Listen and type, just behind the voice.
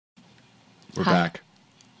We're back.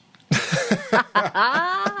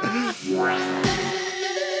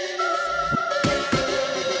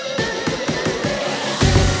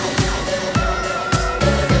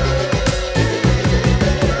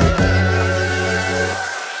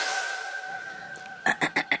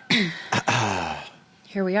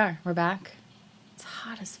 Here we are. We're back. It's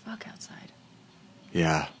hot as fuck outside.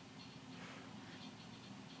 Yeah.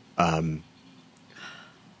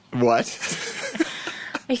 What?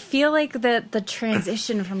 I feel like the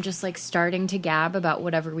transition from just like starting to gab about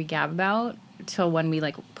whatever we gab about till when we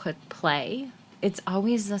like put play, it's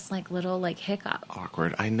always this like little like hiccup.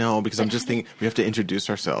 Awkward. I know, because I'm just thinking we have to introduce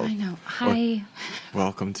ourselves. I know. Hi.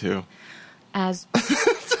 Welcome to. As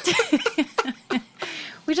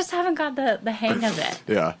we just haven't got the hang of it.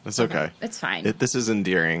 Yeah, that's okay. It's fine. This is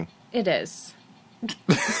endearing. It is.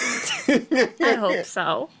 I hope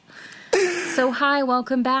so. So hi,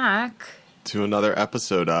 welcome back To another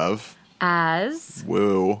episode of As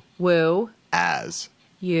Woo As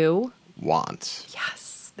You You Want.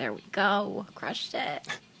 Yes, there we go. Crushed it.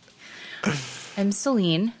 I'm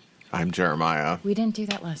Celine. I'm Jeremiah. We didn't do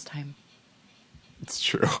that last time. It's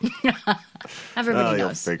true. Everybody You'll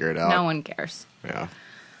knows. figure it out. No one cares. Yeah.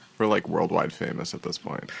 We're like worldwide famous at this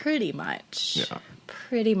point. Pretty much. Yeah.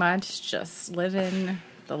 Pretty much just living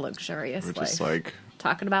the luxurious We're life. just like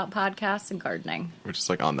Talking about podcasts and gardening. we're just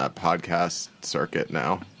like on that podcast circuit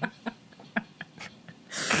now.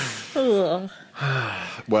 Ugh.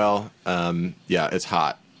 Well, yeah, it's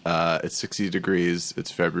hot. It's 60 degrees.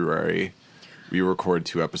 It's February. We record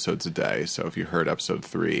 2 episodes a day. So if you heard episode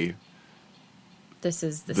 3, This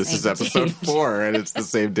is the this same is episode day. 4, and it's the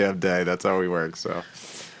same damn day. That's how we work. So,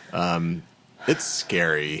 it's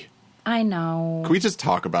scary. I know. Can we just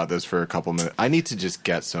talk about this for a couple minutes? I need to just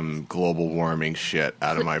get some global warming shit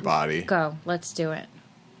out of my body. Go. Let's do it.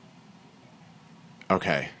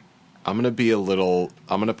 Okay. I'm going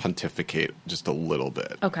to pontificate just a little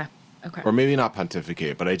bit. Okay. Okay. Or maybe not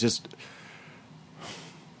pontificate, but I just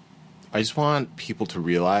want people to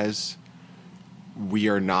realize we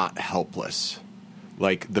are not helpless.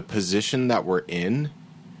 Like, the position that we're in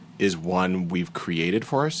is one we've created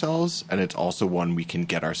for ourselves, and it's also one we can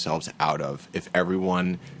get ourselves out of if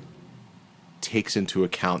everyone takes into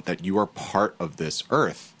account that you are part of this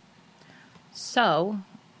earth. So,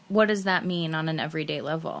 what does that mean on an everyday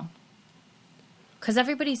level? Because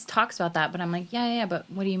everybody talks about that, but I'm like, yeah, but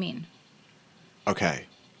what do you mean? Okay.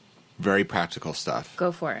 Very practical stuff.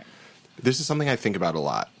 Go for it. This is something I think about a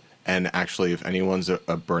lot. And actually, if anyone's a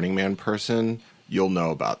Burning Man person, you'll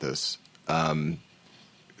know about this.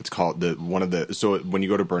 It's called so when you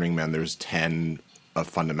go to Burning Man, there's 10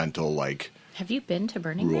 fundamental, like, Have you been to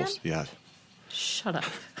Burning rules. Man? Yeah. Shut up.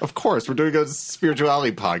 Of course, we're doing a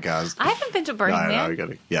spirituality podcast. I haven't been to Burning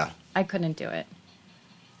Man. Yeah, I couldn't do it.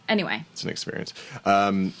 Anyway. it's an experience.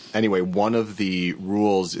 Anyway, one of the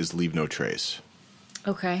rules is leave no trace.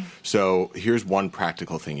 Okay. So here's one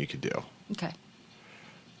practical thing you could do, Okay.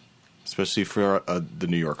 especially for the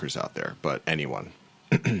New Yorkers out there, but anyone.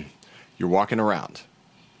 You're walking around.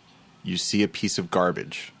 You see a piece of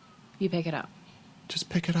garbage. You pick it up. Just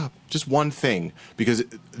pick it up. Just one thing. Because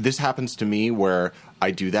this happens to me where I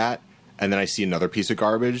do that, and then I see another piece of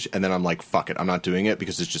garbage, and then I'm like, fuck it, I'm not doing it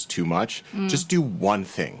because it's just too much. Just do one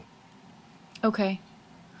thing. Okay.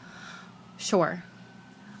 Sure.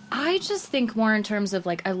 I just think more in terms of,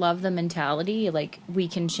 like, I love the mentality, like, we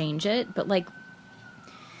can change it, but, like,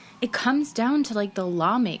 it comes down to, like, the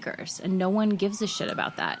lawmakers, and no one gives a shit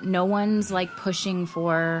about that. No one's, like, pushing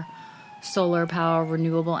for solar power,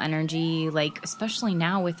 renewable energy, like, especially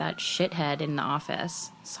now with that shithead in the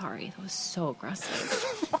office. Sorry, that was so aggressive.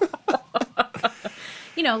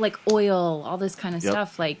 You know, like oil, all this kind of Yep.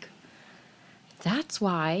 stuff. Like, that's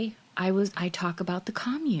why I talk about the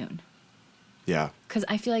commune. Yeah. Because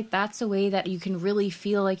I feel like that's a way that you can really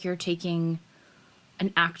feel like you're taking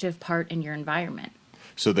an active part in your environment.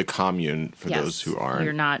 So the commune, for Yes, those who aren't,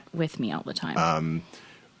 you're not with me all the time.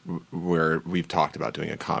 where we've talked about doing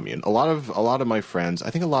a commune. A lot of my friends, I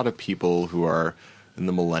think a lot of people who are in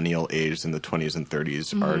the millennial age in the 20s and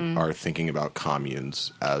 30s are thinking about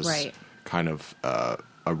communes as Right. kind of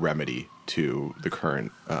a remedy to the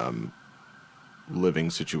current living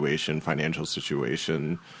situation, financial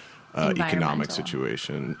situation, economic Environmental.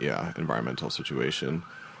 situation, environmental situation.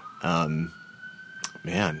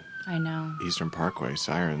 Man, I know. Eastern Parkway,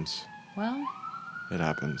 sirens. Well, It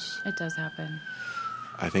happens. it does happen.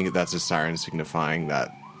 I think that's a siren signifying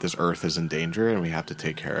that this earth is in danger and we have to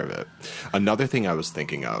take care of it. Another thing I was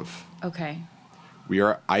thinking of, Okay.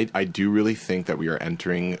 I do really think that we are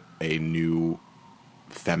entering a new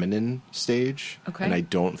feminine stage. Okay. And I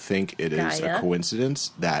don't think it is Gaia. a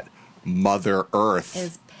coincidence that Mother Earth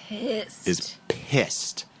Is pissed. is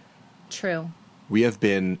pissed. True. We have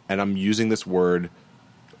been, and I'm using this word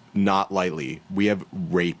not lightly, we have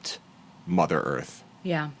raped Mother Earth.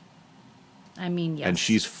 Yeah. I mean, yes. And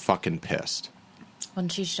she's fucking pissed. When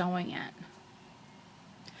she's showing it.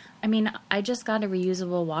 I mean, I just got a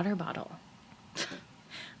reusable water bottle.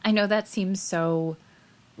 I know that seems so,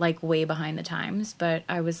 like, way behind the times, but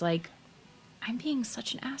I was like, I'm being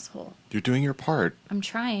such an asshole. You're doing your part. I'm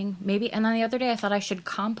trying. Maybe. And then the other day I thought I should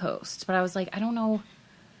compost, but I was like, I don't know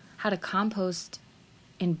how to compost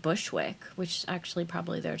in Bushwick, which actually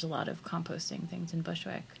probably there's a lot of composting things in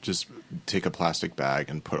Bushwick. Just take a plastic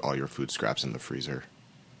bag and put all your food scraps in the freezer.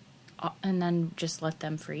 And then just let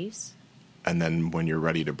them freeze. And then when you're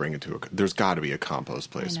ready to bring it to there's got to be a compost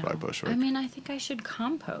I place know. by Bushwick. I mean, I think I should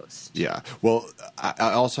compost. Yeah. Well,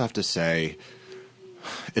 I also have to say,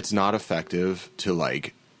 it's not effective to,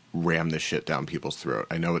 like, ram this shit down people's throat.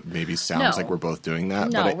 I know it maybe sounds No. like we're both doing that.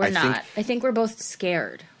 No, but we're not. think I think we're both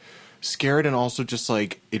scared. scared, and also just,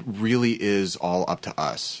 like, it really is all up to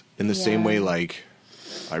us. In the same Yeah. way, like,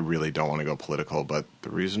 I really don't want to go political, but the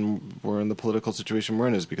reason we're in the political situation we're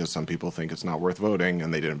in is because some people think it's not worth voting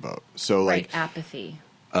and they didn't vote. So, like, Right, apathy.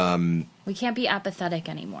 We can't be apathetic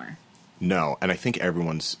anymore. no. And I think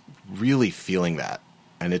everyone's really feeling that.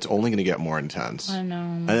 And it's only going to get more intense. I know.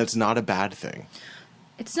 And it's not a bad thing.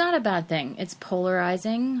 It's not a bad thing. It's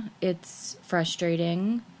polarizing. It's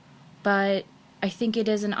frustrating. But I think it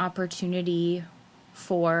is an opportunity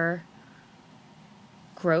for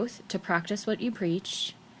growth, to practice what you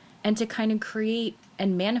preach, and to kind of create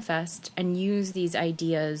and manifest and use these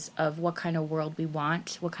ideas of what kind of world we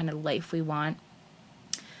want, what kind of life we want.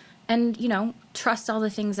 And, you know, trust all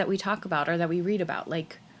the things that we talk about or that we read about.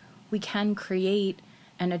 Like, we can create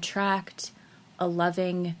and attract a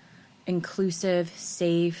loving, inclusive,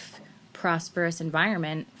 safe, prosperous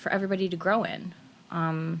environment for everybody to grow in.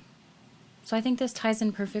 So I think this ties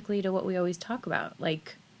in perfectly to what we always talk about.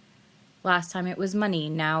 Like, last time it was money.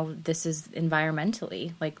 Now this is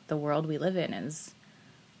environmentally. Like, the world we live in is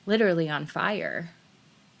literally on fire.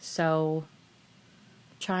 So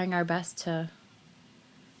trying our best to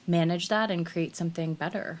manage that and create something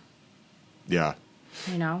better, Yeah.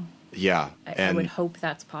 you know? Yeah. I would hope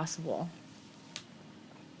that's possible.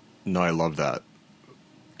 No, I love that.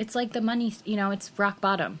 It's like the money, you know, it's rock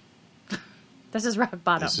bottom. This is rock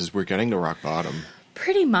bottom. We're getting to rock bottom.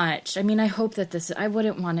 Pretty much. I mean, I hope that I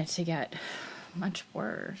wouldn't want it to get much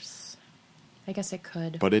worse. I guess it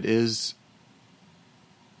could. But it is,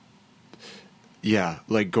 yeah,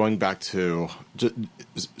 like going back to,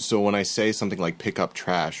 so when I say something like pick up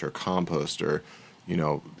trash or compost or, you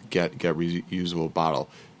know, get reusable bottle,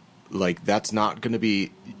 like, that's not going to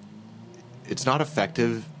be, it's not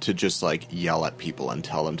effective to just, like, yell at people and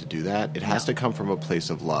tell them to do that. It has to come from a place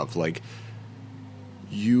of love. Like,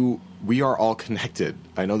 we are all connected.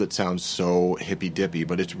 I know that sounds so hippy-dippy,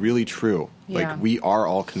 but it's really true. Yeah. Like, we are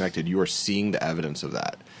all connected. You are seeing the evidence of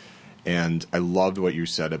that. And I loved what you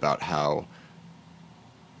said about how,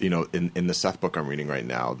 you know, in the Seth book I'm reading right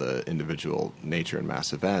now, The Individual Nature and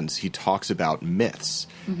Mass Events, he talks about myths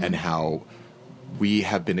and how we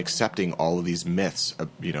have been accepting all of these myths,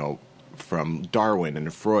 you know, from Darwin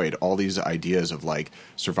and Freud, all these ideas of, like,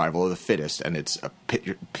 survival of the fittest, and it's a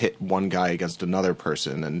pit one guy against another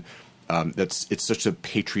person, and it's such a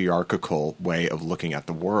patriarchal way of looking at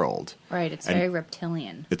the world. Right, it's very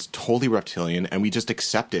reptilian. It's totally reptilian, and we just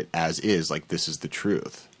accept it as is, like, this is the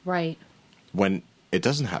truth. Right. When it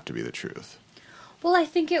doesn't have to be the truth. Well, I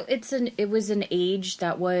think it was an age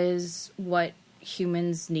that was what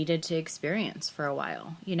humans needed to experience for a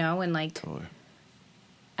while, you know, and, like, Totally.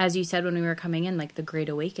 as you said when we were coming in, like, the Great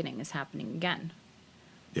Awakening is happening again.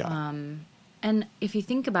 Yeah. And if you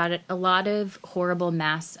think about it, a lot of horrible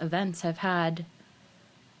mass events have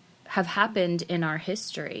happened in our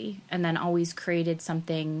history and then always created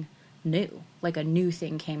something new, like a new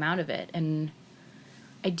thing came out of it. And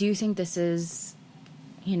I do think this is,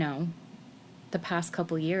 you know, the past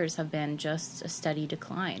couple years have been just a steady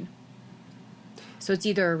decline. So it's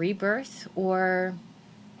either a rebirth or,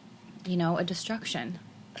 you know, a destruction.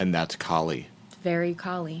 And that's Kali. Very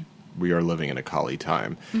Kali. We are living in a Kali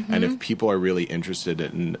time. And if people are really interested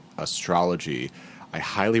in astrology, I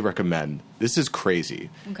highly recommend, this is crazy.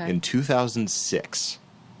 Okay. In 2006,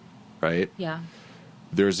 right? Yeah.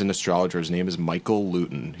 There's an astrologer, his name is Michael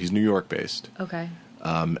Lutin. He's New York based. Okay.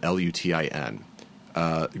 Lutin.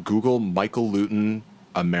 Google Michael Lutin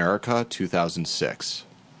America 2006.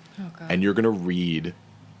 Oh, God. And you're going to read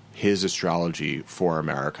his astrology for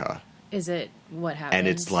America. Is it what happened? And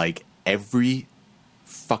it's like every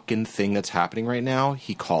fucking thing that's happening right now,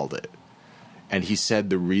 he called it. And he said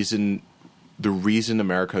the reason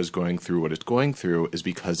America is going through what it's going through is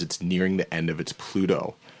because it's nearing the end of its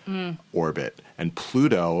Pluto orbit. And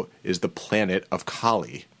Pluto is the planet of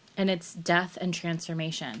Kali. And it's death and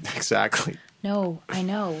transformation. Exactly. No, I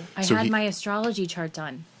know. I So had he- my astrology chart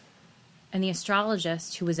done. And the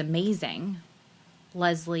astrologist, who was amazing,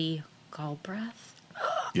 Leslie Galbraith,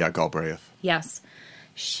 Yeah, Galbraith. yes,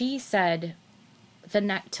 she said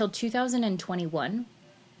till 2021,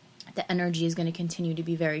 the energy is going to continue to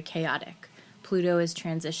be very chaotic. Pluto is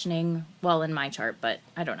transitioning, well, in my chart, but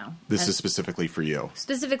I don't know. This And is specifically for you.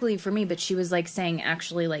 specifically for me, but she was like saying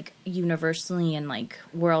actually like universally and like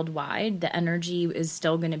worldwide, the energy is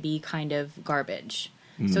still going to be kind of garbage.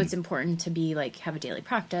 So it's important to be like have a daily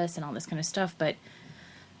practice and all this kind of stuff, but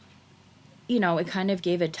you know, it kind of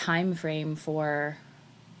gave a time frame for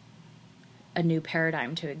a new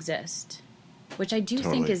paradigm to exist, which I do think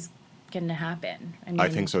Totally. is going to happen. I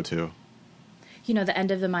think so too. You know, the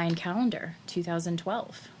end of the Mayan calendar,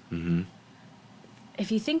 2012. Mm-hmm.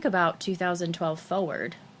 If you think about 2012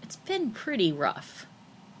 forward, it's been pretty rough,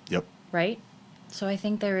 Yep. right? So I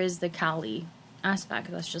think there is the Kali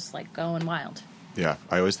aspect that's just like going wild. Yeah.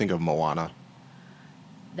 I always think of Moana.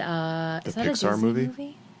 Is The that Pixar a Disney movie?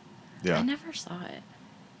 movie? Yeah. I never saw it.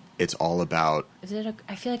 It's all about. Is it?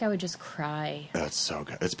 I feel like I would just cry. That's so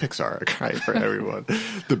good. It's Pixar. I cry for everyone.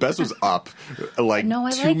 The best was Up. Like No,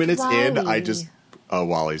 I 2 liked minutes in, I WALL-E. just. Oh,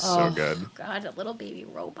 Wally's so good. God, a little baby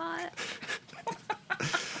robot.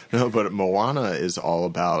 No, but Moana is all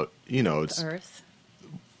about, it's Earth.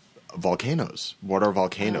 volcanoes. What are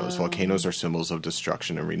volcanoes? Volcanoes are symbols of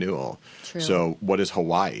destruction and renewal. True. So what is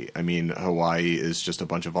Hawaii? I mean, Hawaii is just a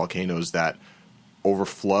bunch of volcanoes that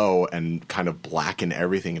overflow and kind of blacken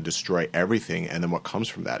everything and destroy everything. And then what comes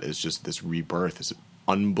from that is just this rebirth, this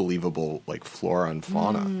unbelievable like flora and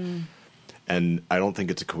fauna. And I don't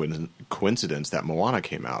think it's a coincidence that Moana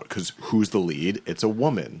came out, because who's the lead? It's a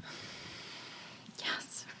woman.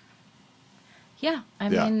 Yes. Yeah, I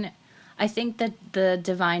Yeah. mean, I think that the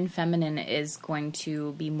divine feminine is going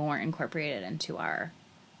to be more incorporated into our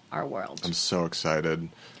world. I'm so excited.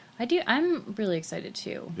 I'm really excited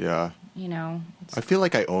too. Yeah. You know, I feel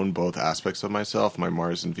like I own both aspects of myself, my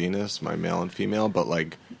Mars and Venus, my male and female, but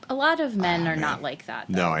like, a lot of men are man. not like that.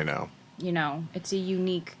 Though. no, I know. You know, it's a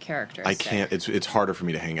unique I characteristic. can't. It's harder for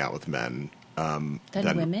me to hang out with men Than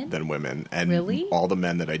women? Than women, and Really? all the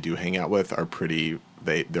men that I do hang out with are pretty.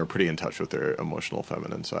 They're pretty in touch with their emotional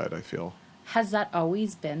feminine side. I feel. Has that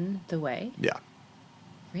always been the way? Yeah,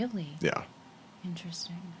 Really? yeah,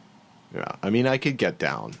 Interesting. yeah. I mean, I could get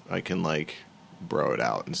down. I can like bro it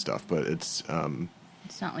out and stuff, but it's.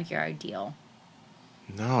 It's not like your ideal.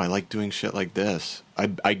 No, I like doing shit like this.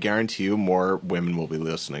 I guarantee you, more women will be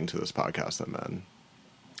listening to this podcast than men.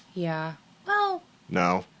 Yeah. Well,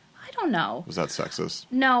 No, I don't know. was that sexist?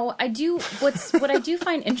 No, I do. What I do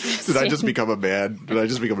find interesting. Did I just become a man? Did I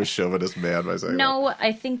just become a chauvinist man by saying that? No,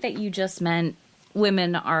 I think that you just meant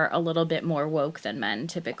women are a little bit more woke than men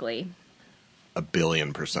typically.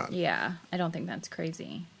 1,000,000,000%. Yeah, I don't think that's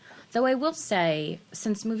crazy. Though I will say,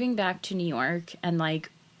 since moving back to New York and like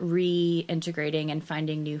reintegrating and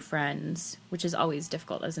finding new friends, which is always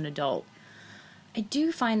difficult as an adult, I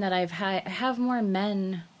do find that I have more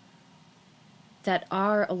men that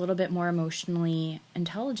are a little bit more emotionally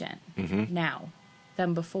intelligent now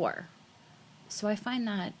than before. So I find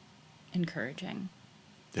that encouraging.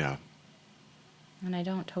 Yeah. And I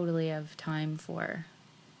don't totally have time for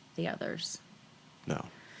the others. No.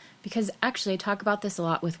 Because actually, I talk about this a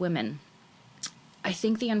lot with women. I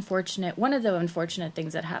think one of the unfortunate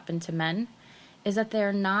things that happen to men is that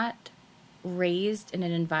they're not raised in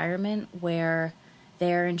an environment where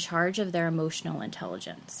they're in charge of their emotional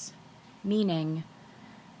intelligence. Meaning,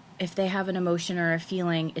 if they have an emotion or a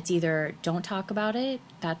feeling, it's either don't talk about it,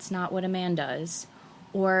 that's not what a man does,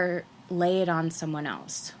 or lay it on someone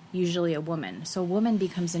else, usually a woman. So a woman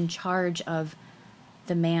becomes in charge of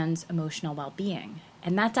the man's emotional well-being.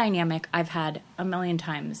 And that dynamic I've had a million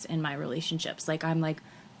times in my relationships. Like, I'm like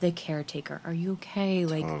the caretaker. Are you okay?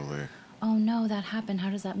 Like, Totally. oh no, that happened. How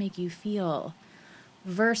does that make you feel?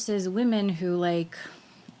 Versus women who, like,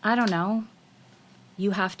 I don't know, you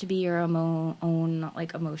have to be your own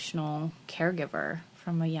like emotional caregiver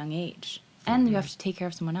from a young age. And you have to take care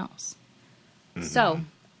of someone else. So,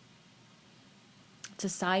 it's a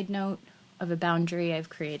side note of a boundary I've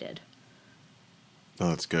created. Oh,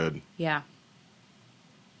 that's good. Yeah.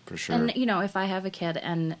 For sure. And, you know, if I have a kid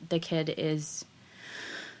and the kid is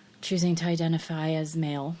choosing to identify as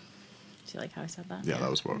male. Do you like how I said that? Yeah, that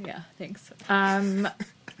was woke. Yeah, thanks.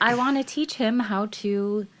 I want to teach him how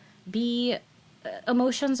to be,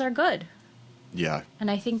 emotions are good. Yeah. And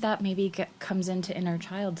I think that maybe comes into inner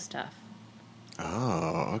child stuff.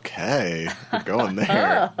 Oh, okay. We're going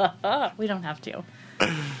there. We don't have to.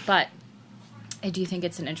 But I do think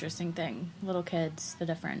it's an interesting thing. Little kids, the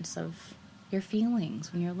difference of your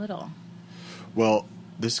feelings when you're little. Well,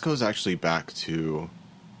 this goes actually back to,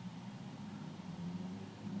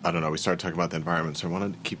 I don't know, we started talking about the environment, so I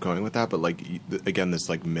want to keep going with that, but like, again, this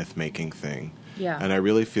like myth-making thing. Yeah. And I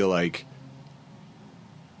really feel like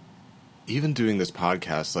even doing this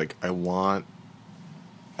podcast, like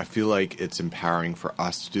I feel like it's empowering for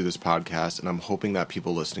us to do this podcast, and I'm hoping that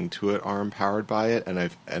people listening to it are empowered by it, and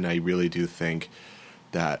I really do think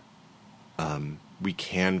that we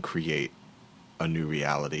can create a new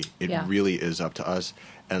reality. It really is up to us.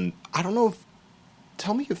 And I don't know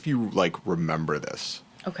tell me if you like remember this.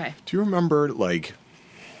 Okay. Do you remember, like,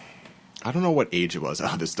 I don't know what age it was.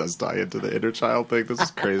 Oh, this does tie into the inner child thing. This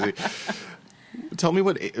is crazy. Tell me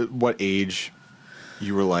what age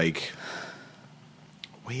you were like,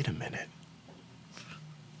 wait a minute.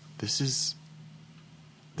 This is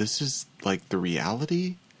like the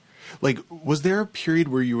reality? Like, was there a period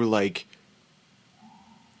where you were like,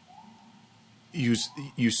 you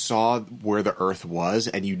saw where the earth was,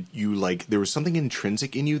 and you like, there was something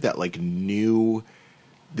intrinsic in you that like knew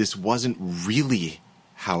this wasn't really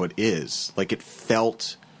how it is. Like, it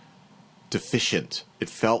felt deficient. It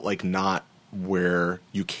felt like not where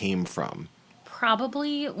you came from.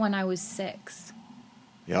 Probably when I was 6.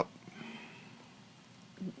 Yep.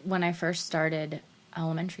 When I first started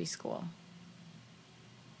elementary school.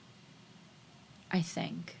 I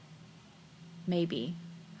think. Maybe.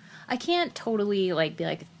 I can't totally like be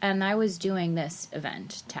like, and I was doing this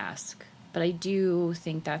event task, but I do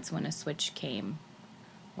think that's when a switch came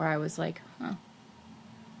where I was like, huh,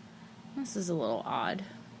 this is a little odd.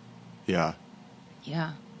 Yeah.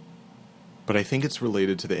 Yeah. But I think it's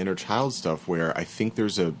related to the inner child stuff, where I think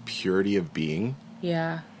there's a purity of being.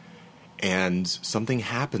 Yeah. And something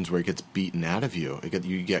happens where it gets beaten out of you.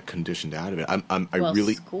 You get conditioned out of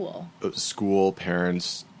it. School,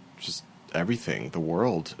 parents, just everything, the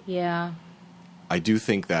world. Yeah. I do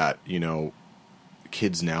think that,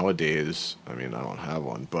 kids nowadays, I mean, I don't have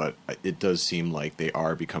one, but it does seem like they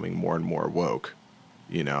are becoming more and more woke,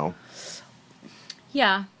 Yeah.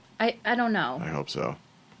 I don't know. I hope so.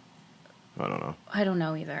 I don't know. I don't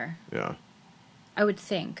know either. Yeah. I would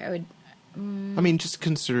think. I mean, just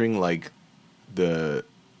considering, like, the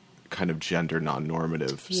kind of gender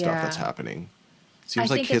non-normative stuff that's happening. Seems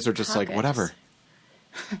like kids are just like, whatever.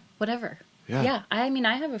 Whatever. Yeah. Yeah. I mean,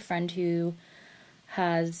 I have a friend who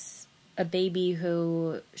has a baby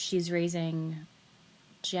who she's raising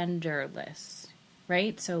genderless,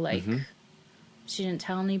 right? So, like, she didn't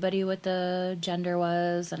tell anybody what the gender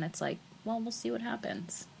was, and it's like, well, we'll see what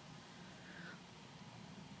happens.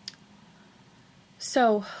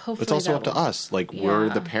 So, hopefully it's also up to us. Like, we're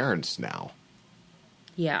the parents now.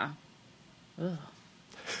 Yeah. Ugh.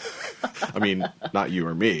 I mean, not you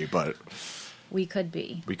or me, but... We could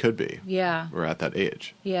be. We could be. Yeah. We're at that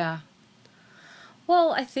age. Yeah.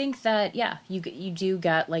 Well, I think that, you do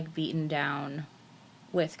get, like, beaten down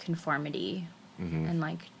with conformity. And,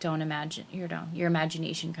 like, don't imagine, your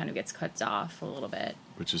imagination kind of gets cut off a little bit.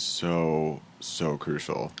 Which is so, so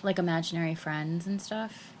crucial. Like imaginary friends and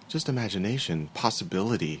stuff. Just imagination,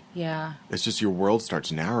 possibility. Yeah. It's just your world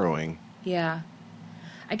starts narrowing. Yeah.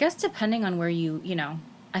 I guess depending on where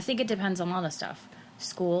I think it depends on all the stuff.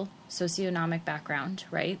 School, socioeconomic background,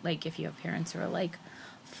 right? Like if you have parents who are like,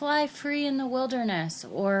 fly free in the wilderness,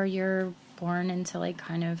 or you're born into like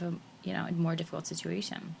kind of a, a more difficult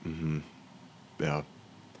situation. Mm-hmm. Yeah.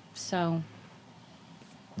 So.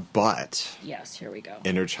 But. Yes, here we go.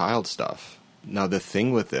 Inner child stuff. Now, the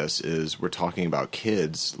thing with this is we're talking about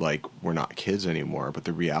kids like we're not kids anymore, but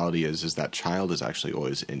the reality is that child is actually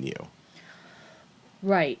always in you.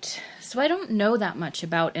 Right. So I don't know that much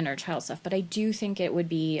about inner child stuff, but I do think it would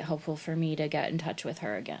be helpful for me to get in touch with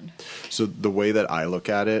her again. So the way that I look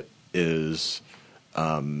at it is,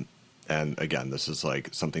 and again, this is like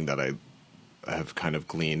something that I have kind of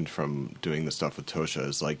gleaned from doing the stuff with Tosha,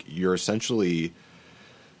 is like you're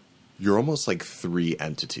almost like 3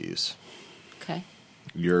 entities. Okay.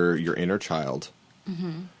 You're your inner child.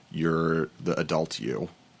 Mm-hmm. You're the adult you.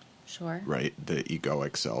 Sure. Right? The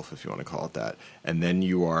egoic self, if you want to call it that. And then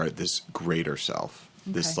you are this greater self.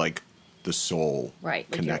 Okay. This, like, the soul. Right.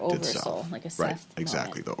 Like connected your oversoul, self. like a right. Seth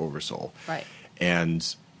Exactly. moment. The oversoul. Right.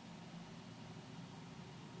 And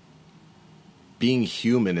being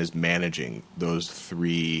human is managing those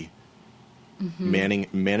 3,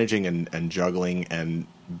 managing and juggling and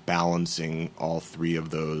balancing all 3 of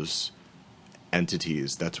those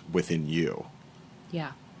entities that's within you.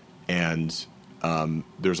 Yeah. And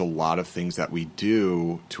there's a lot of things that we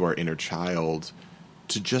do to our inner child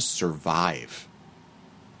to just survive.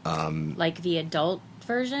 Like the adult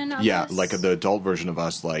version of Yeah, us? like the adult version of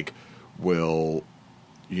us, like, will,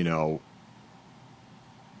 you know,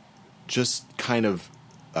 just kind of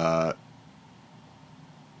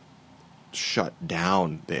shut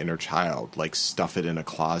down the inner child, like stuff it in a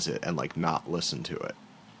closet and like not listen to it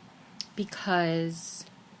Because...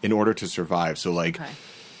 in order to survive. So like, Okay.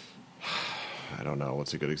 I don't know,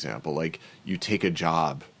 what's a good example? Like, you take a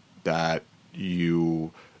job that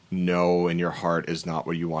you know in your heart is not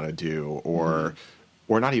what you want to do, or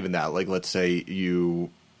not even that. Like, let's say you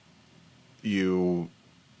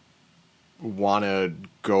want to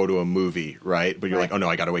go to a movie, right? But you're Right. like, oh no,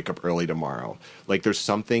 I got to wake up early tomorrow. Like, there's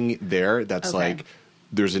something there that's Okay. like,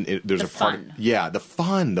 there's The a part, fun. yeah, the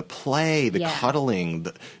fun, the play, the Yeah. cuddling,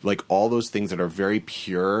 like all those things that are very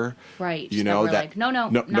pure, Right. You That know, we're like, no,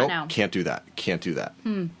 not now. can't do that. Can't do that.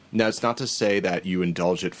 Now, it's not to say that you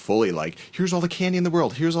indulge it fully. Like, here's all the candy in the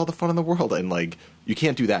world. Here's all the fun in the world. And like, you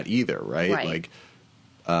can't do that either, right? Right.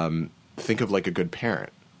 Like, think of like a good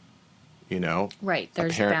parent, you know? Right,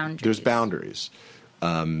 there's There's boundaries.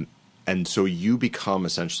 boundaries. And so you become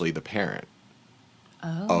essentially the parent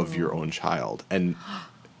of your own child. And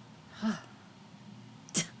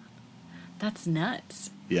That's nuts.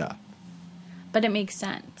 yeah. But it makes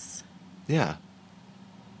sense. Yeah.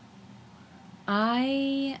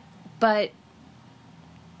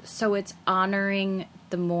 So it's honoring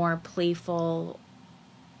the more playful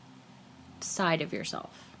side of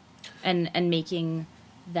yourself and making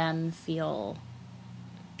them feel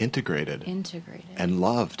Integrated. integrated. And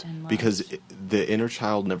loved, And loved. because the inner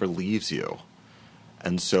child never leaves you.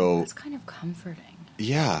 And so, That's kind of comforting.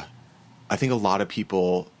 yeah, I think a lot of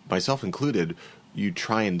people, myself included, you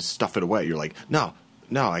try and stuff it away. You're like, no,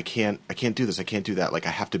 I can't do this. I can't do that. Like, I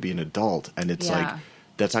have to be an adult. And it's like, Yeah.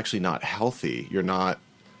 that's actually not healthy. You're not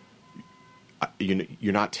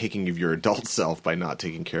taking of your adult self by not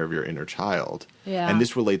taking care of your inner child. Yeah. And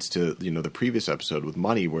this relates to, the previous episode with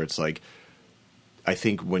money, where it's like, I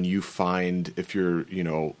think when you find, if you're,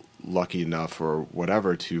 lucky enough or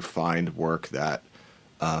whatever to find work that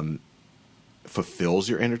fulfills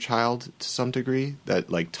your inner child to some degree,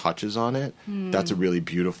 that like touches on it, that's a really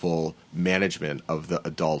beautiful management of the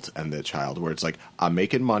adult and the child, where it's like, I'm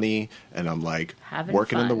making money and I'm like Having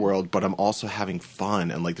working in the fun. world, but I'm also having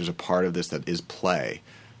fun. And like, there's a part of this that is play.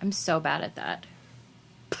 I'm so bad at that.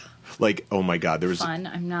 Like, oh my God, there was Fun.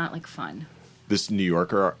 I'm not like fun. this New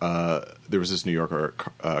Yorker, there was this New Yorker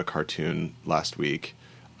cartoon last week.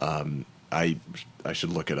 I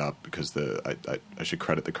should look it up because I should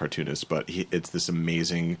credit the cartoonist, but it's this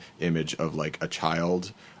amazing image of like a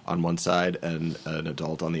child on one side and an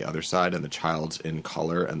adult on the other side, and the child's in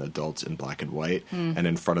color and the adult's in black and white. And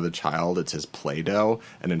in front of the child it says Play-Doh,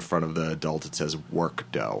 and in front of the adult it says Work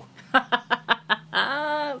Dough.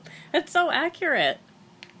 It's so accurate.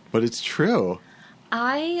 But it's true.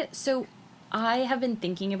 I have been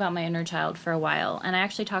thinking about my inner child for a while, and I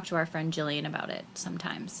actually talk to our friend Jillian about it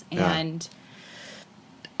sometimes. Yeah. And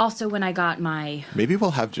also when I got my... Maybe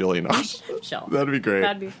we'll have Jillian on. Jill. That'd be great.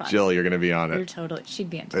 That'd be fun. Jill, you're going to be on You're it. totally... She'd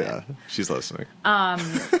be into it. Yeah, she's listening.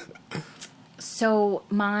 So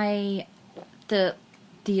the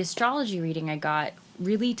astrology reading I got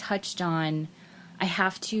really touched on, I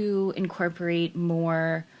have to incorporate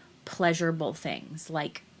more pleasurable things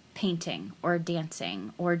like painting or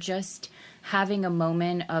dancing or just having a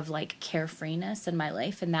moment of like carefreeness in my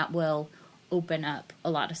life, and that will open up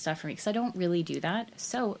a lot of stuff for me because I don't really do that.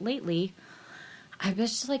 So lately I've been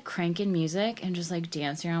just like cranking music and just like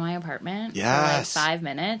dancing around my apartment for like Yes. 5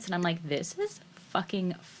 minutes, and I'm like, this is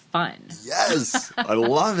fucking fun. Yes, I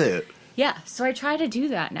love it. Yeah, so I try to do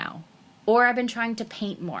that now. Or I've been trying to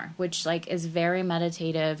paint more, which like is very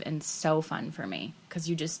meditative and so fun for me because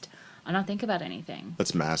I don't think about anything.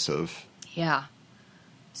 That's massive. Yeah.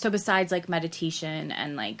 So besides like meditation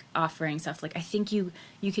and like offering stuff, like I think you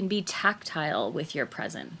can be tactile with your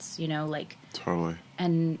presence, like Totally.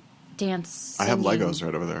 and dance. I have singing. Legos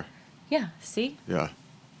right over there. Yeah, see? Yeah.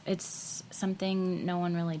 It's something no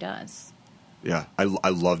one really does. Yeah. I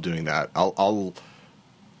love doing that. I'll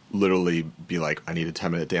literally be like, I need a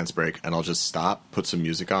 10-minute dance break, and I'll just stop, put some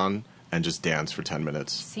music on, and just dance for 10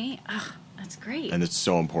 minutes. See? That's great. And it's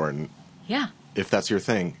so important. Yeah. If that's your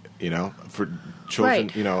thing, for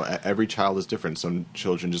children, Right. Every child is different. Some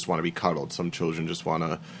children just want to be cuddled. Some children just want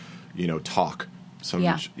to, talk. Some,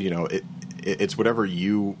 Yeah. It's whatever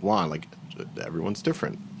you want. Like, everyone's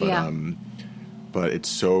different. But, Yeah. But it's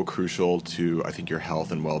so crucial to, I think, your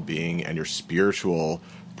health and well-being and your spiritual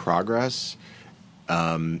progress.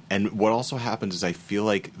 And what also happens is I feel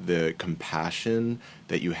like the compassion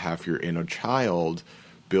that you have for your inner child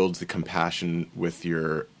builds the compassion with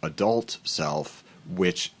your adult self,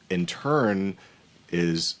 which in turn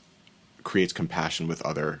creates compassion with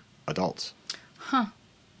other adults. Huh.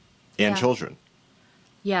 And Yeah. children.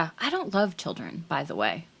 Yeah. I don't love children, by the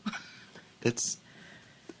way. It's,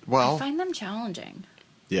 well, I find them challenging.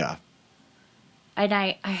 yeah. And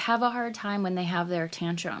I have a hard time when they have their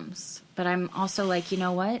tantrums. But I'm also like, you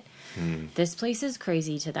know what? This place is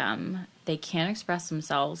crazy to them. They can't express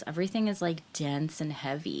themselves. Everything is like dense and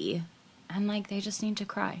heavy. And like they just need to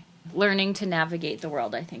cry. Learning to navigate the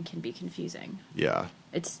world, I think, can be confusing. Yeah.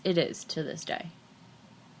 It is to this day.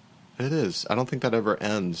 It is. I don't think that ever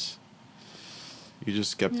ends. You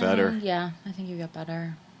just get better. Yeah, I think you get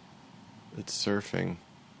better. It's surfing.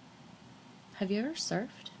 Have you ever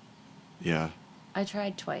surfed? Yeah. I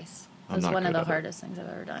tried twice. It I'm was not one of good the at it. hardest things I've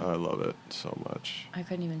ever done. I love it so much. I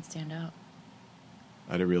couldn't even stand up.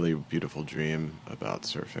 I had a really beautiful dream about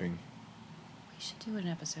surfing. We should do an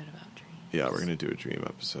episode about dreams. Yeah, we're going to do a dream I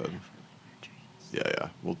episode. have really weird dreams. Yeah.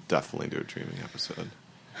 We'll definitely do a dreaming episode.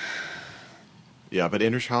 Yeah, but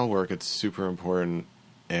inner child work, it's super important.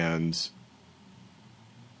 And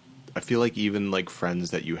I feel like even like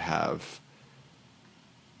friends that you have,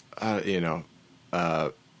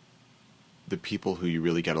 the people who you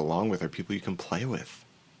really get along with are people you can play with.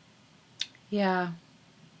 Yeah,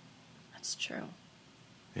 that's true.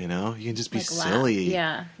 You know, you can just be Like laugh. silly,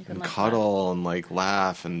 Yeah, you can and like cuddle and like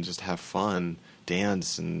laugh and just have fun,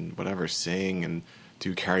 dance and whatever, sing and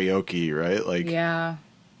do karaoke, right? Like Yeah,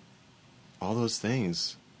 all those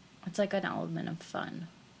things. it's like an element of fun.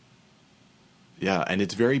 Yeah, and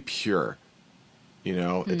it's very pure. You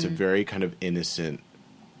know, it's a very kind of innocent,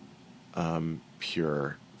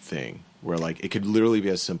 pure thing where like it could literally be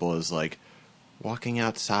as simple as like walking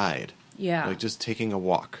outside, Yeah, like just taking a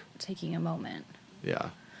walk. taking a moment. Yeah.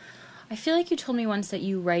 I feel like you told me once that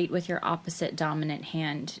you write with your opposite dominant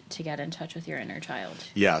hand to get in touch with your inner child.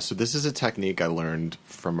 Yeah, so this is a technique I learned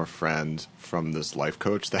from a friend from this life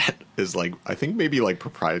coach that is like, I think maybe like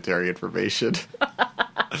proprietary information.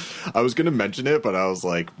 I was going to mention it, but I was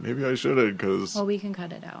like, maybe I shouldn't because, Well, we can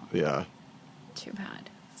cut it out. yeah, Too bad.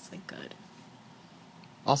 It's like good.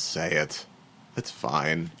 I'll say it. It's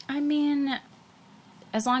fine. I mean,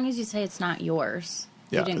 as long as you say it's not yours.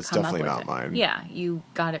 Yeah, you didn't it's come up definitely with not it. mine. Yeah, you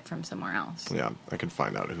got it from somewhere else. Yeah, I can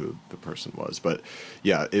find out who the person was. But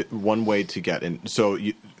yeah, one way to get in. So,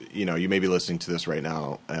 you know, you may be listening to this right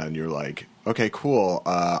now and you're like, okay, cool.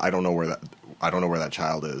 I don't know where that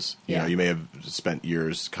child is. You Yeah. know, you may have spent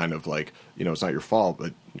years kind of like, you know, it's not your fault,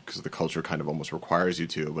 but because the culture kind of almost requires you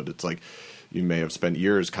to, but it's like you may have spent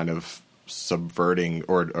years kind of subverting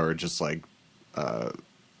or just like,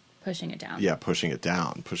 Pushing it down. yeah, pushing it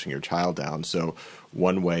down, pushing your child down. So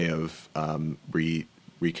one way of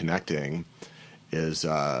reconnecting is,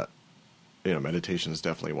 meditation is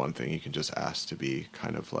definitely one thing. You can just ask to be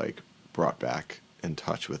kind of like brought back in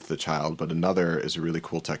touch with the child. But another is a really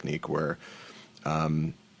cool technique where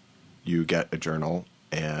you get a journal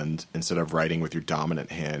and instead of writing with your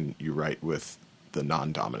dominant hand, you write with the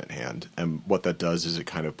non-dominant hand. And what that does is it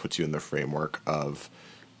kind of puts you in the framework of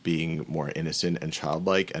being more innocent and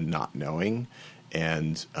childlike and not knowing.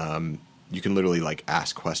 And you can literally like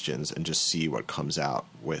ask questions and just see what comes out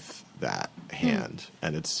with that hand.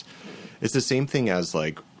 And it's the same thing as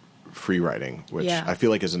like free writing, which Yeah. I feel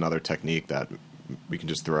like is another technique that we can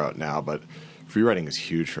just throw out now. But free writing is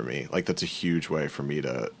huge for me. Like that's a huge way for me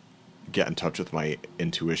to get in touch with my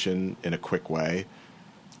intuition in a quick way.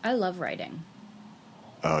 I love writing.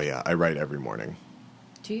 Oh yeah, I write every morning.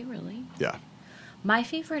 Do you really? Yeah. My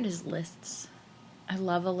favorite is lists. I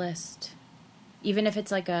love a list. Even if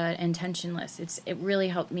it's like a intention list, it really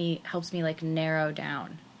helps me like narrow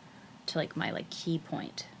down to like my like key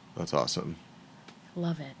point. That's awesome.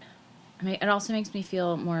 Love it. I mean, it also makes me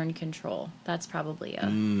feel more in control. That's probably a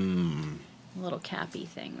little Cappy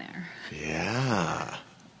thing there. Yeah.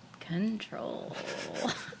 Control.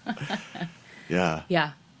 Yeah.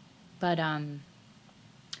 Yeah, but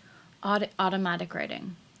automatic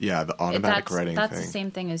writing. Yeah, the automatic writing That's thing. the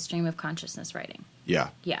same thing as stream of consciousness writing. Yeah.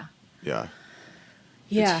 Yeah. Yeah.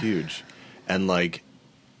 Yeah. It's huge. And like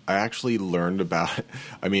I actually learned about it.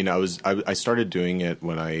 I mean, I started doing it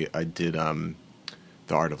when I did The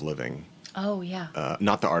Art of Living. Oh yeah.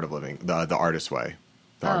 Not The Art of Living, the Artist Way.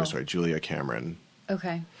 The Oh. Artist Way, Julia Cameron.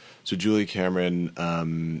 Okay. So Julia Cameron,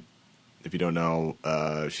 if you don't know,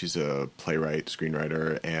 she's a playwright,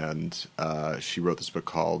 screenwriter, and she wrote this book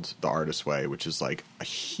called The Artist Way, which is like a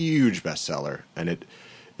huge bestseller. And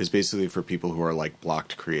is basically for people who are like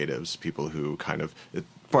blocked creatives, people who kind of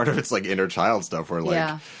part of it's like inner child stuff where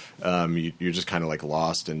like you're just kind of like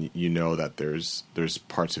lost, and you know that there's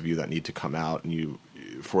parts of you that need to come out, and you,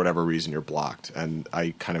 for whatever reason, you're blocked. And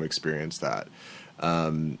I kind of experienced that.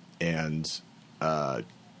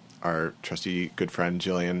 Our trusty good friend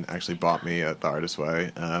Jillian actually bought me at the Artist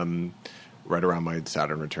Way right around my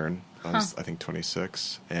Saturn return. I was, I think,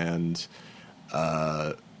 26 and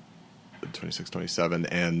 26, 27.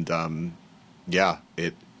 And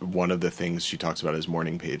one of the things she talks about is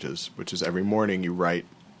morning pages, which is every morning you write.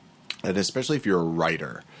 And especially if you're a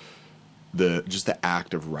writer, the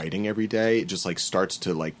act of writing every day just like starts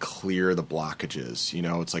to like clear the blockages. You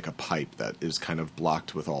know, it's like a pipe that is kind of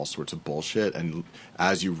blocked with all sorts of bullshit, and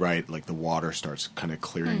as you write, like the water starts kind of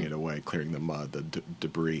clearing it away, clearing the mud, the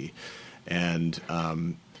debris. And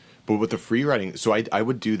but with the free writing, so I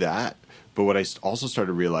would do that. But what I also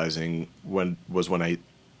started realizing when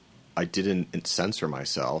I didn't censor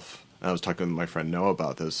myself. I was talking with my friend Noah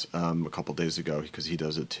about this a couple days ago because he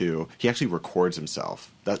does it too. He actually records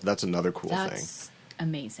himself. That's another cool thing. That's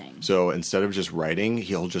amazing. So instead of just writing,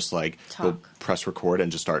 he'll just like he'll press record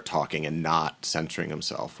and just start talking and not censoring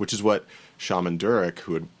himself, which is what Shaman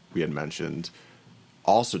Durek, we had mentioned,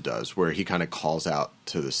 also does, where he kind of calls out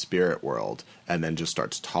to the spirit world and then just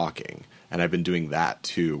starts talking. And I've been doing that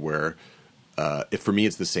too, where for me,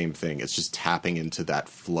 it's the same thing. It's just tapping into that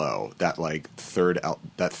flow, that like third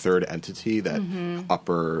entity, that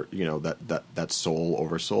upper, you know, that soul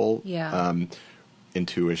over soul,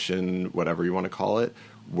 intuition, whatever you want to call it,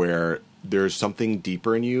 where there's something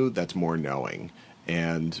deeper in you that's more knowing.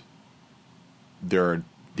 And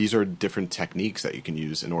these are different techniques that you can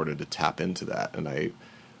use in order to tap into that. And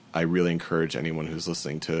I really encourage anyone who's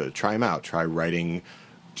listening to try them out. Try writing.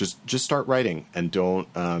 Just start writing, and don't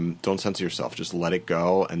censor yourself. Just let it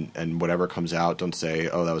go, and whatever comes out, don't say,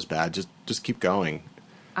 "Oh, that was bad." Just keep going.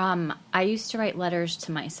 I used to write letters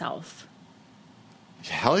to myself.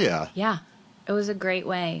 Hell yeah. Yeah. It was a great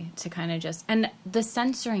way to kind of just, and the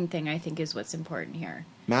censoring thing I think is what's important here.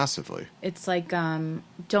 Massively. It's like,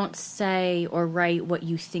 don't say or write what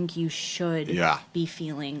you think you should be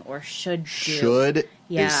feeling or should do. Should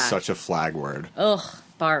is such a flag word. Ugh,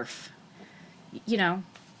 barf. You know.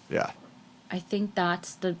 Yeah. I think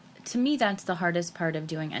to me, that's the hardest part of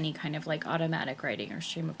doing any kind of like automatic writing or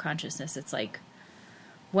stream of consciousness. It's like,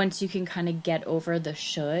 once you can kind of get over the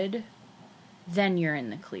should, then you're in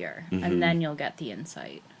the clear, and then you'll get the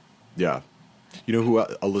insight. Yeah. You know who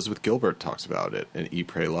Elizabeth Gilbert talks about it in Eat,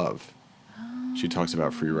 Pray, Love. She talks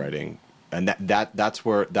about free writing. And that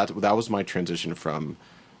was my transition from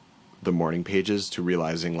the morning pages to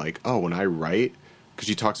realizing like, oh, when I write, because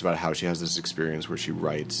she talks about how she has this experience where she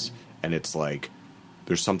writes and it's like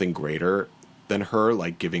there's something greater than her,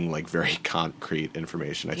 like giving like very concrete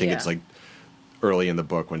information. I think it's like early in the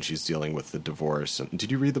book when she's dealing with the divorce. And, did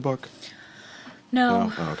you read the book?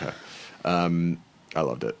 No. Oh, okay. I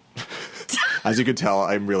loved it. As you can tell,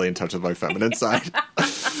 I'm really in touch with my feminine side.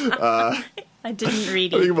 I didn't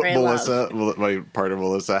read it. I think Melissa, my partner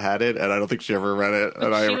Melissa had it, and I don't think she ever read it.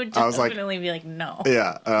 And she would definitely be like, no.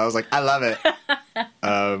 Yeah, and I was like, I love it.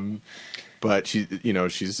 But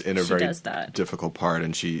she's in a very difficult part,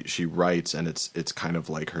 and she writes, and it's kind of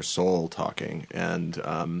like her soul talking,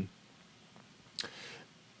 and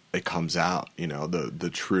it comes out, you know, the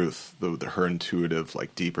truth, her intuitive,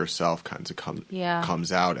 like deeper self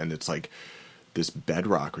comes out, and it's like this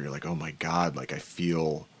bedrock where you're like, oh my God, like I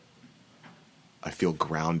feel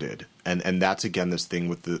grounded. And that's again this thing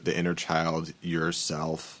with the inner child,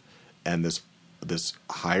 yourself, and this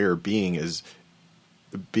higher being is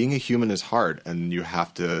being a human is hard, and you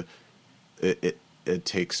have to it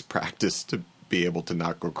takes practice to be able to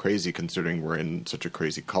not go crazy, considering we're in such a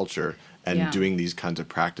crazy culture, and doing these kinds of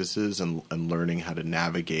practices and learning how to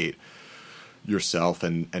navigate yourself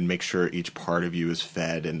and make sure each part of you is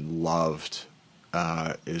fed and loved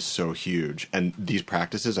is so huge. And these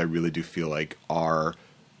practices, I really do feel like, are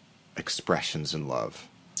expressions in love.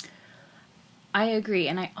 I agree.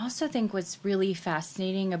 And I also think what's really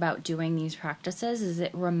fascinating about doing these practices is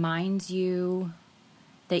it reminds you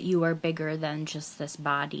that you are bigger than just this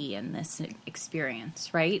body and this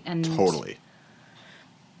experience, right? And totally.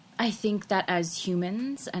 I think that as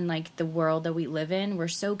humans and like the world that we live in, we're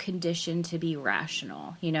so conditioned to be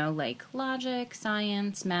rational, you know, like logic,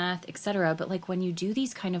 science, math, etc. But like when you do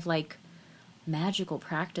these kind of like magical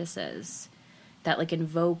practices that like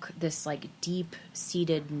invoke this like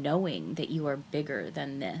deep-seated knowing that you are bigger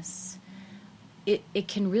than this, it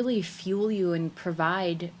can really fuel you and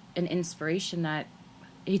provide an inspiration that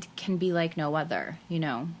it can be like no other, you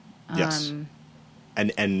know? Yes.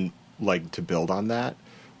 And like to build on that,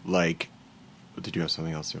 like, did you have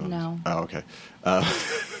something else you wanted? No. Oh, okay.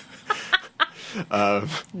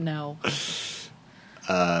 No.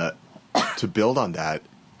 To build on that,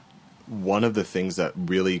 one of the things that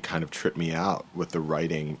really kind of tripped me out with the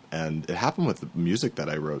writing, and it happened with the music that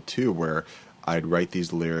I wrote too, where I'd write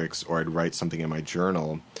these lyrics or I'd write something in my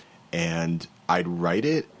journal and I'd write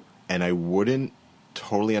it and I wouldn't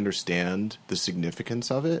totally understand the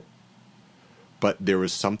significance of it, but there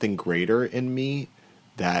was something greater in me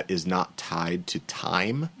that is not tied to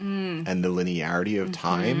time and the linearity of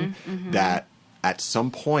time, that at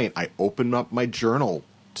some point I opened up my journal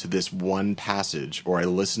to this one passage, or I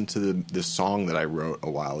listened to this song that I wrote a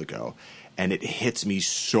while ago, and it hits me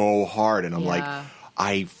so hard, and I'm like,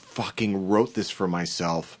 I fucking wrote this for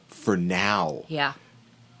myself for now. Yeah.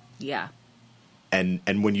 Yeah.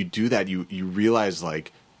 And when you do that, you realize,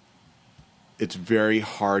 like, it's very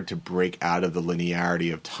hard to break out of the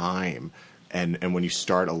linearity of time. And when you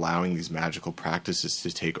start allowing these magical practices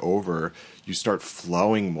to take over, you start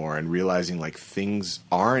flowing more and realizing, like, things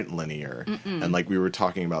aren't linear. And, like, we were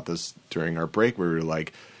talking about this during our break, where we were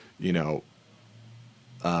like, you know,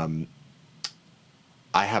 I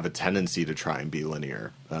have a tendency to try and be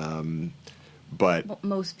linear. But Well,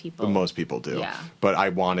 most people do. Yeah. But I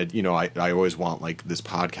wanted, you know, I always want, like, this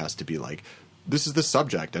podcast to be like, this is the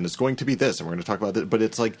subject and it's going to be this and we're going to talk about this. But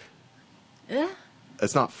it's like,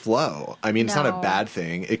 it's not flow. I mean, it's not a No. bad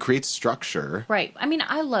thing. It creates structure. Right. I mean,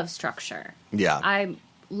 I love structure. Yeah. I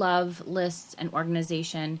love lists and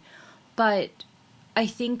organization. But I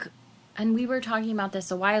think, and we were talking about this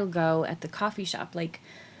a while ago at the coffee shop, like,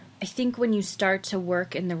 I think when you start to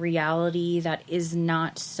work in the reality that is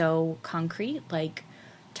not so concrete, like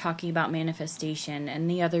talking about manifestation and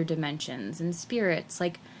the other dimensions and spirits,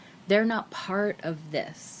 like, they're not part of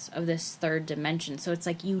this third dimension. So it's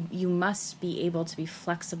like you must be able to be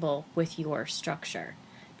flexible with your structure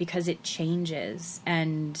because it changes,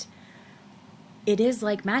 and it is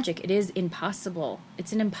like magic. It is impossible.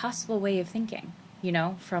 It's an impossible way of thinking, you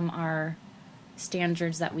know, from our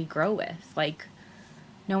standards that we grow with. Like,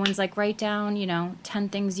 no one's like, write down, you know, 10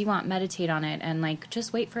 things you want, meditate on it, and, like,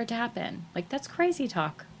 just wait for it to happen. Like, that's crazy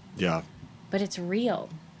talk. Yeah. But it's real.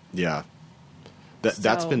 Yeah.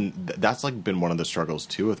 That's like been one of the struggles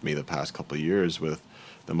too with me the past couple of years with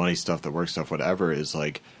the money stuff, the work stuff, whatever, is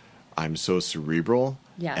like, I'm so cerebral.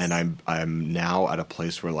 Yes. And I'm now at a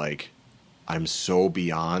place where, like, I'm so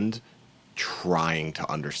beyond trying to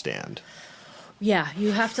understand. Yeah,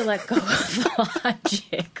 you have to let go of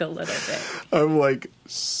logic a little bit. I'm, like,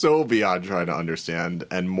 so beyond trying to understand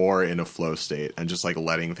and more in a flow state and just, like,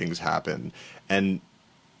 letting things happen. And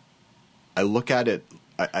I look at it,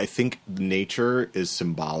 I think nature is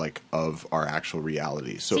symbolic of our actual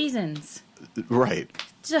reality. So, Seasons. right.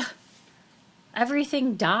 Duh.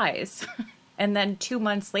 Everything dies. And then 2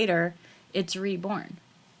 months later, it's reborn.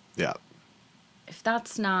 Yeah. If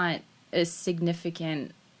that's not a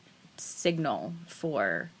significant signal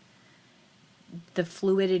for the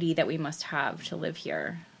fluidity that we must have to live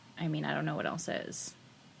here, I mean, I don't know what else is.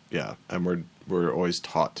 Yeah. And we're always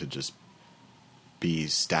taught to just be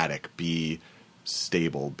static, be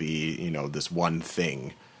stable, be, you know, this one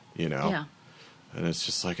thing, you know? Yeah. And it's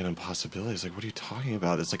just like an impossibility. It's like, what are you talking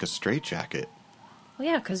about? It's like a straitjacket. Well,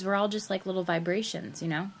 yeah, because we're all just like little vibrations, you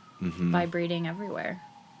know? Vibrating everywhere.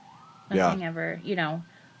 Yeah. Nothing ever, you know,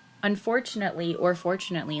 unfortunately or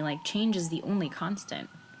fortunately, like, change is the only constant,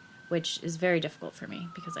 which is very difficult for me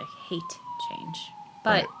because I hate change.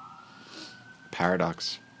 But, Right.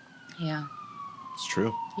 Paradox. yeah. It's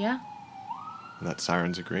true. Yeah. And that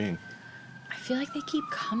siren's agreeing I feel like they keep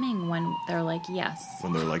coming when they're like, yes.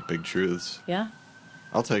 when they're like big truths. Yeah.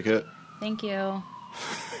 I'll take it. Thank you.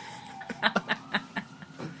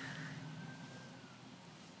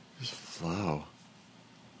 Just flow.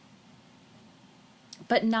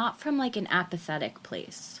 But not from, like, an apathetic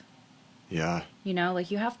place. Yeah. You know,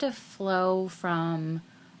 like, you have to flow from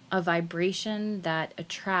a vibration that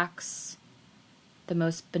attracts the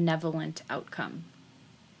most benevolent outcome.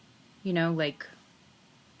 You know, like,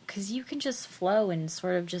 because you can just flow and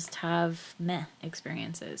sort of just have meh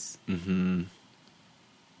experiences. Mm-hmm.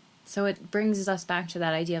 So it brings us back to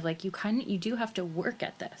that idea of, like, you do have to work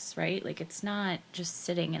at this, right? Like, it's not just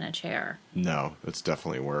sitting in a chair. No, it's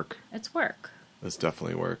definitely work. It's work, It's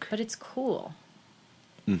definitely work. but it's cool.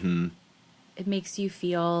 Mm-hmm. It makes you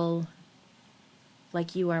feel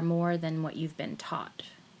like you are more than what you've been taught.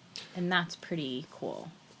 And that's pretty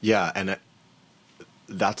cool. Yeah, and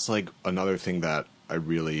that's like another thing that I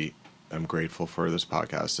really am grateful for this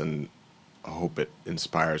podcast, and I hope it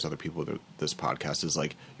inspires other people to this podcast, is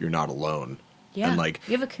like, you're not alone. Yeah. And like,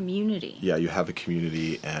 you have a community. yeah, you have a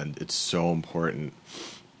community, and it's so important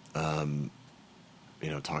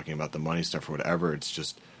talking about the money stuff or whatever. It's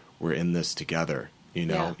just, we're in this together.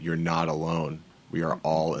 Yeah. You're not alone. We are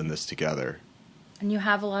all in this together. And you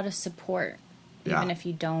have a lot of support, even Yeah. if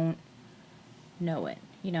you don't know it.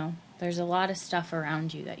 There's a lot of stuff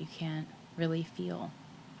around you that you can't really feel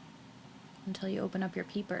until you open up your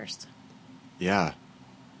peepers. Yeah.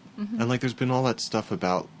 And like, there's been all that stuff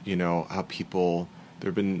about, how there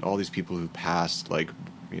have been all these people who passed, like,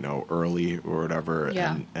 early or whatever.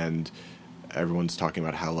 Yeah. And everyone's talking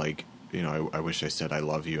about how, like, I wish I said I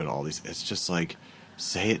love you and all these. It's just like,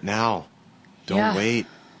 say it now. Don't Yeah. wait.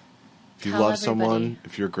 If you Tell love someone, everybody.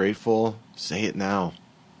 if you're grateful, say it now.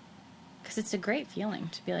 Because it's a great feeling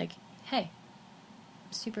to be like, hey,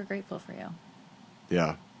 I'm super grateful for you.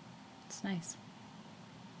 Yeah. It's nice.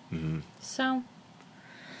 Mm-hmm. So,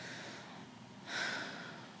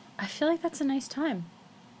 I feel like that's a nice time.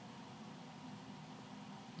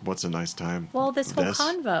 What's a nice time? Well, this whole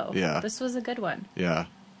convo. Yeah. This was a good one. Yeah.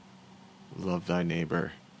 Love thy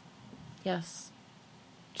neighbor. Yes.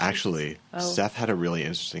 Actually, Oh. Seth had a really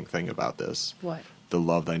interesting thing about this. What? The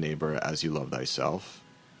love thy neighbor as you love thyself.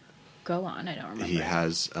 Go on. I don't remember. He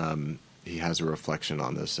has a reflection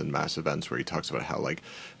on this in Mass Events where he talks about how, like,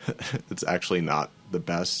 it's actually not the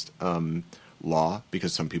best law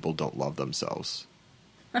because some people don't love themselves.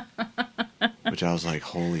 Which I was like,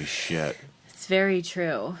 holy shit. It's very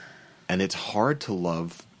true. And it's hard to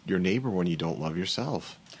love your neighbor when you don't love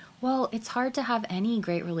yourself. Well, it's hard to have any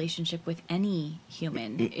great relationship with any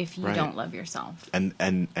human if you Right. don't love yourself. And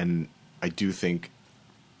I do think,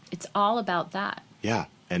 It's all about that. yeah,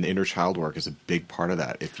 and inner child work is a big part of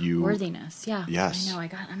that. If you Worthiness. Yeah. Yes. I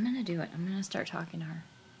know. I'm going to do it. I'm going to start talking to her.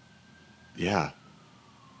 Yeah.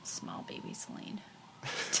 Small baby Celine.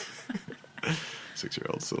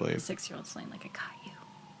 6-year-old Celine. 6-year-old Celine, like I got you.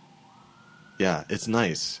 Yeah, it's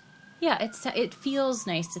nice. Yeah, it feels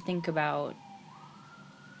nice to think about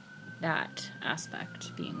that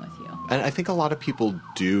aspect being with you. And I think a lot of people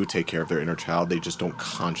do take care of their inner child. They just don't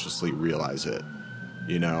consciously realize it.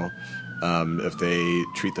 If they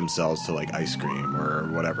treat themselves to, like, ice cream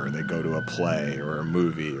or whatever, they go to a play or a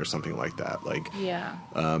movie or something like that. Like, Yeah.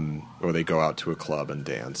 or they go out to a club and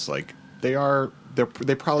dance. Like, they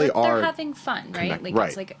probably They're are having fun, right? connect- Like right.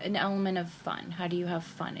 it's like an element of fun. How do you have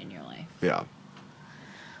fun in your life? Yeah.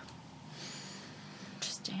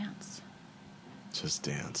 Just dance. Just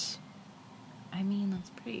dance. I mean, that's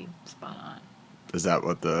pretty spot on. Is that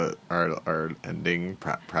what our ending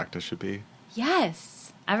practice should be?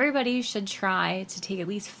 Yes. Everybody should try to take at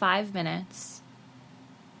least 5 minutes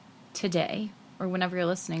today or whenever you're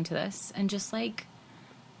listening to this and just, like,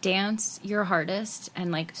 dance your hardest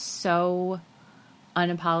and, like, so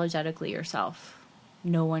unapologetically yourself.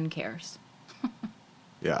 No one cares.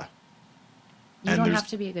 Yeah. You And don't there's- have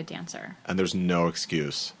to be a good dancer. And there's no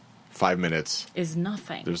excuse. 5 minutes. Is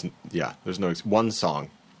nothing. There's no one song.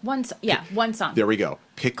 One song. There we go.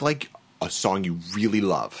 Pick, like, a song you really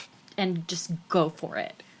love. And just go for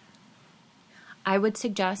it. I would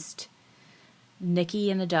suggest Nikki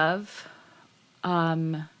and the Dove. Oh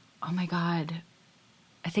my God.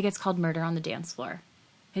 I think it's called Murder on the Dance Floor.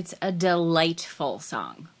 It's a delightful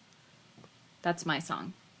song. That's my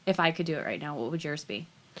song. If I could do it right now, what would yours be?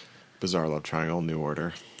 Bizarre Love Triangle, New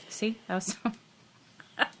Order. See? That was...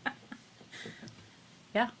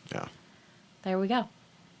 Yeah. Yeah. There we go.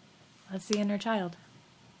 That's the inner child.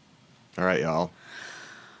 All right, y'all.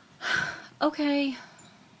 Okay.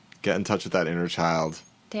 Get in touch with that inner child.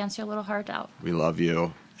 Dance your little heart out. We love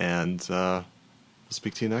you. And we'll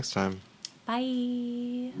speak to you next time.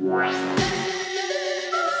 Bye.